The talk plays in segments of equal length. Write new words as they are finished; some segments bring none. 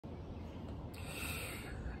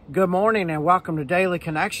Good morning and welcome to Daily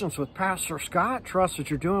Connections with Pastor Scott. Trust that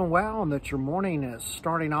you're doing well and that your morning is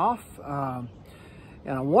starting off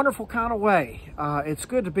in a wonderful kind of way. It's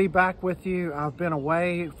good to be back with you. I've been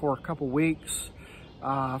away for a couple weeks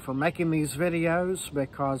for making these videos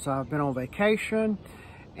because I've been on vacation,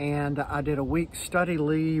 and I did a week's study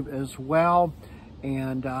leave as well,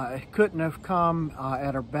 and it couldn't have come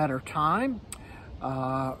at a better time.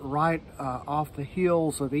 Right off the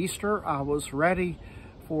heels of Easter, I was ready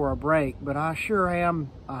for a break, but I sure am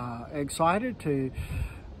excited to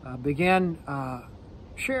begin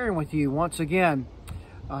sharing with you once again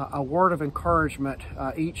a word of encouragement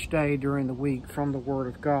each day during the week from the Word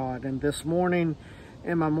of God. And this morning,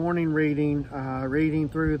 in my morning reading, reading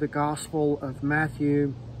through the Gospel of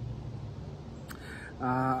Matthew,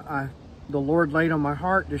 the Lord laid on my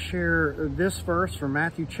heart to share this verse from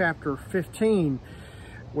Matthew chapter 15,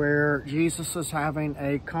 where Jesus is having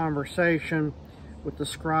a conversation with the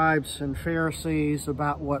scribes and Pharisees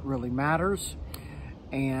about what really matters.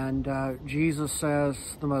 And Jesus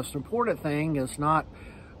says the most important thing is not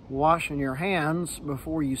washing your hands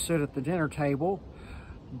before you sit at the dinner table,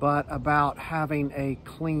 but about having a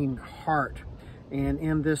clean heart. And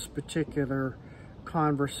in this particular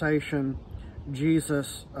conversation,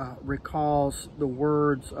 Jesus recalls the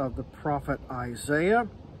words of the prophet Isaiah,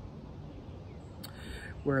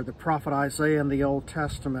 where the prophet Isaiah in the Old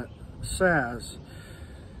Testament says,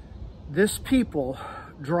 "This people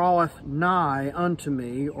draweth nigh unto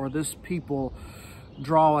me," or "this people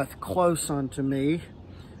draweth close unto me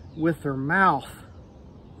with their mouth,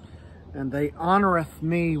 and they honoreth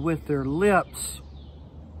me with their lips,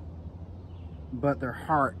 but their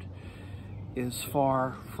heart is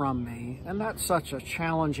far from me." And that's such a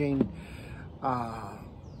challenging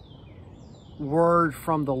word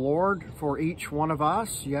from the Lord for each one of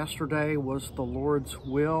us. Yesterday was the Lord's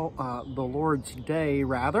day,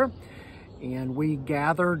 and we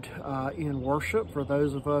gathered in worship for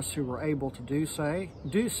those of us who were able to do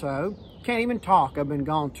so. Can't even talk. I've been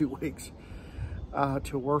gone 2 weeks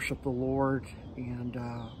to worship the Lord, and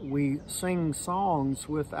we sing songs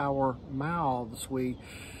with our mouths. We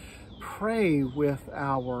pray with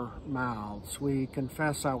our mouths. We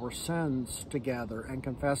confess our sins together and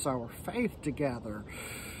confess our faith together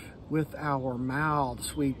with our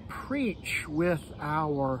mouths. We preach with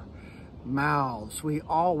our mouths. We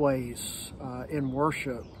always, in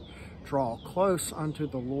worship, draw close unto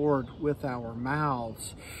the Lord with our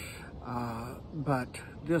mouths. But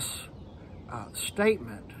this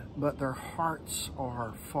statement, "but their hearts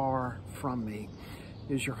are far from me."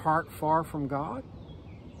 Is your heart far from God?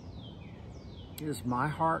 Is my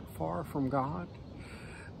heart far from God?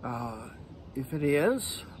 If it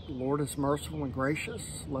is, the Lord is merciful and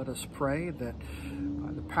gracious. Let us pray that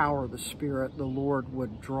by the power of the Spirit, the Lord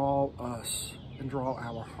would draw us and draw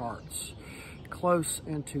our hearts close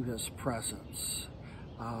into His presence,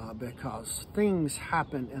 because things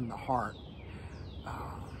happen in the heart.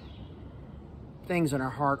 Things in our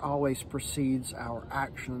heart always precedes our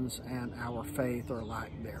actions and our faith or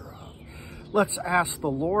lack thereof. Let's ask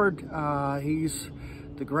the Lord, He's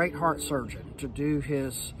the great heart surgeon, to do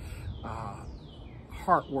His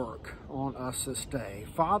heart work on us this day.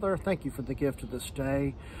 Father, thank You for the gift of this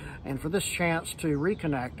day and for this chance to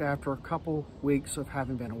reconnect after a couple weeks of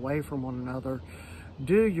having been away from one another.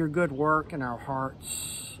 Do Your good work in our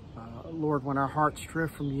hearts. Lord, when our hearts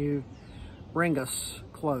drift from You, bring us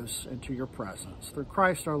close into Your presence. Through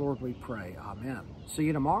Christ our Lord we pray. Amen. See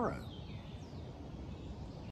you tomorrow.